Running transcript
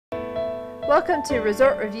Welcome to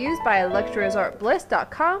Resort Reviews by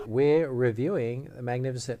LuxuryResortBliss.com. We're reviewing the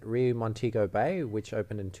magnificent Rio Montego Bay, which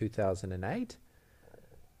opened in 2008.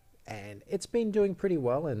 And it's been doing pretty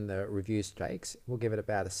well in the review stakes. We'll give it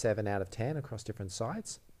about a 7 out of 10 across different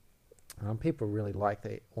sites. People really like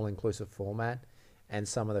the all-inclusive format and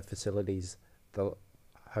some of the facilities the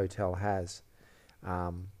hotel has.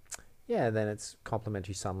 Then it's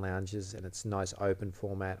complimentary sun lounges and it's nice open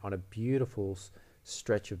format on a beautiful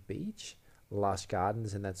stretch of beach, lush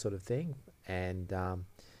gardens and that sort of thing. And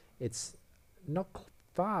it's not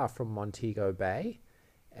far from Montego Bay,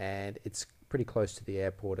 and it's pretty close to the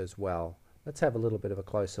airport as well. Let's have a little bit of a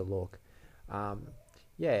closer look.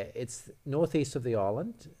 It's northeast of the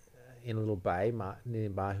island in a little bay near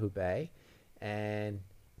Montego Bay, and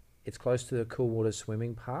it's close to the cool water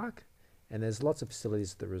swimming park. And there's lots of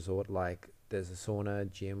facilities at the resort, like there's a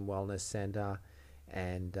sauna, gym, wellness center,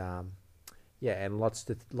 and and lots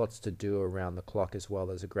to do around the clock as well.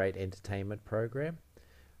 There's a great entertainment program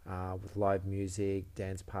with live music,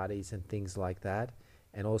 dance parties, and things like that.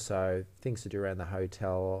 And also things to do around the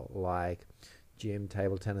hotel, like gym,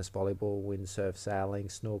 table tennis, volleyball, windsurf, sailing,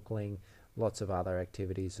 snorkeling, lots of other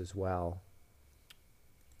activities as well.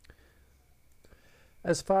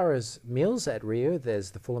 As far as meals at Rio,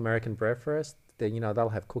 there's the full American breakfast. They'll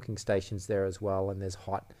have cooking stations there as well, and there's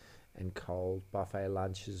hot and cold buffet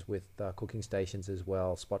lunches with cooking stations as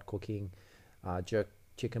well, spot cooking, jerk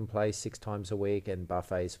chicken place 6 times a week, and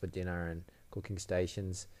buffets for dinner and cooking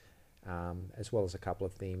stations, as well as a couple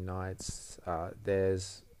of theme nights.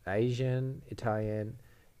 There's Asian, Italian,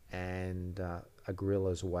 and a grill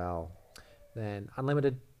as well. Then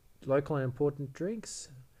unlimited local and important drinks,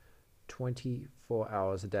 24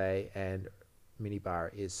 hours a day, and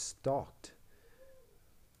minibar is stocked.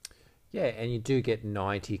 And you do get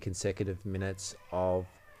 90 consecutive minutes of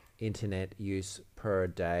internet use per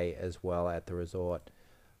day as well at the resort.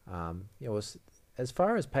 As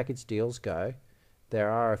far as package deals go, there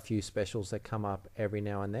are a few specials that come up every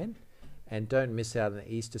now and then, and don't miss out on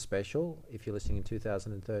the Easter special if you're listening in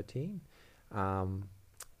 2013.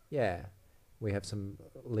 We have some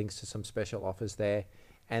links to some special offers there.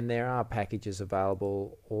 And there are packages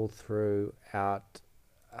available all throughout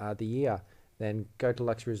the year. Then go to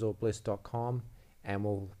LuxuryResortBliss.com and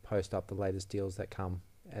we'll post up the latest deals that come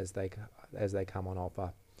as they come on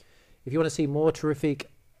offer. If you want to see more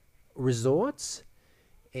terrific resorts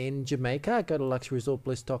in Jamaica, go to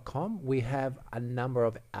LuxuryResortBliss.com. We have a number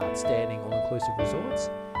of outstanding all-inclusive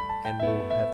resorts, and we'll have